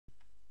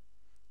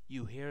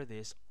You hear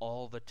this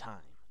all the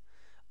time.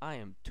 I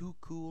am too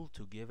cool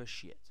to give a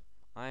shit.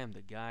 I am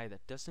the guy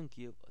that doesn't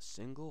give a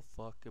single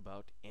fuck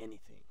about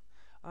anything.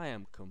 I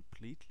am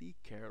completely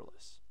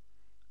careless.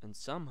 And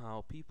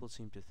somehow people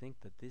seem to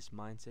think that this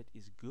mindset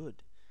is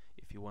good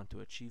if you want to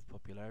achieve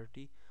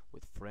popularity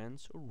with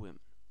friends or women.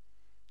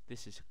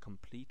 This is a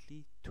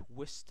completely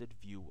twisted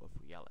view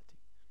of reality.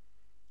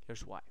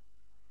 Here's why.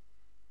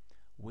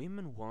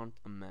 Women want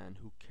a man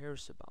who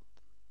cares about them.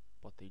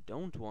 What they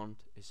don't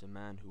want is a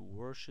man who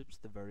worships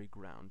the very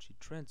ground she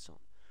treads on,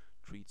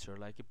 treats her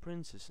like a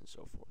princess and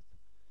so forth.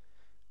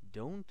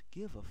 Don't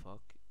give a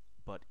fuck,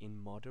 but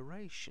in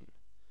moderation.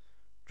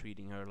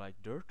 Treating her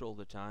like dirt all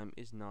the time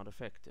is not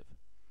effective.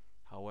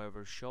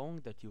 However,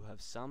 showing that you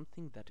have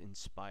something that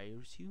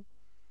inspires you,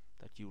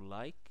 that you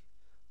like,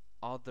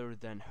 other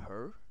than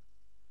her,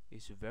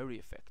 is very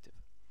effective.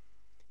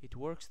 It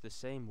works the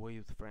same way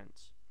with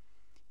friends.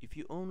 If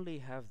you only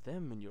have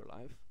them in your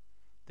life,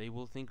 they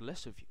will think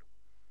less of you.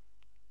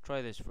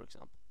 Try this, for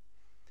example.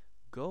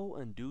 Go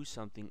and do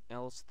something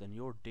else than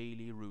your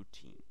daily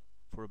routine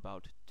for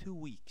about 2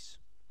 weeks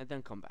and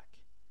then come back.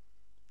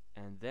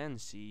 And then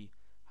see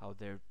how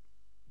their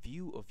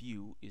view of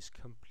you is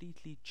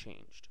completely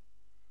changed.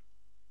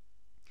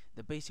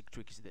 The basic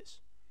trick is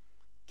this.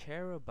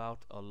 Care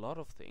about a lot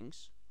of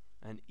things,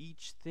 and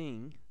each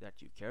thing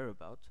that you care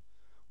about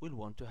will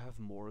want to have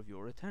more of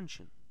your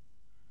attention.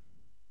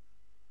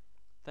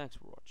 Thanks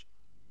for watching.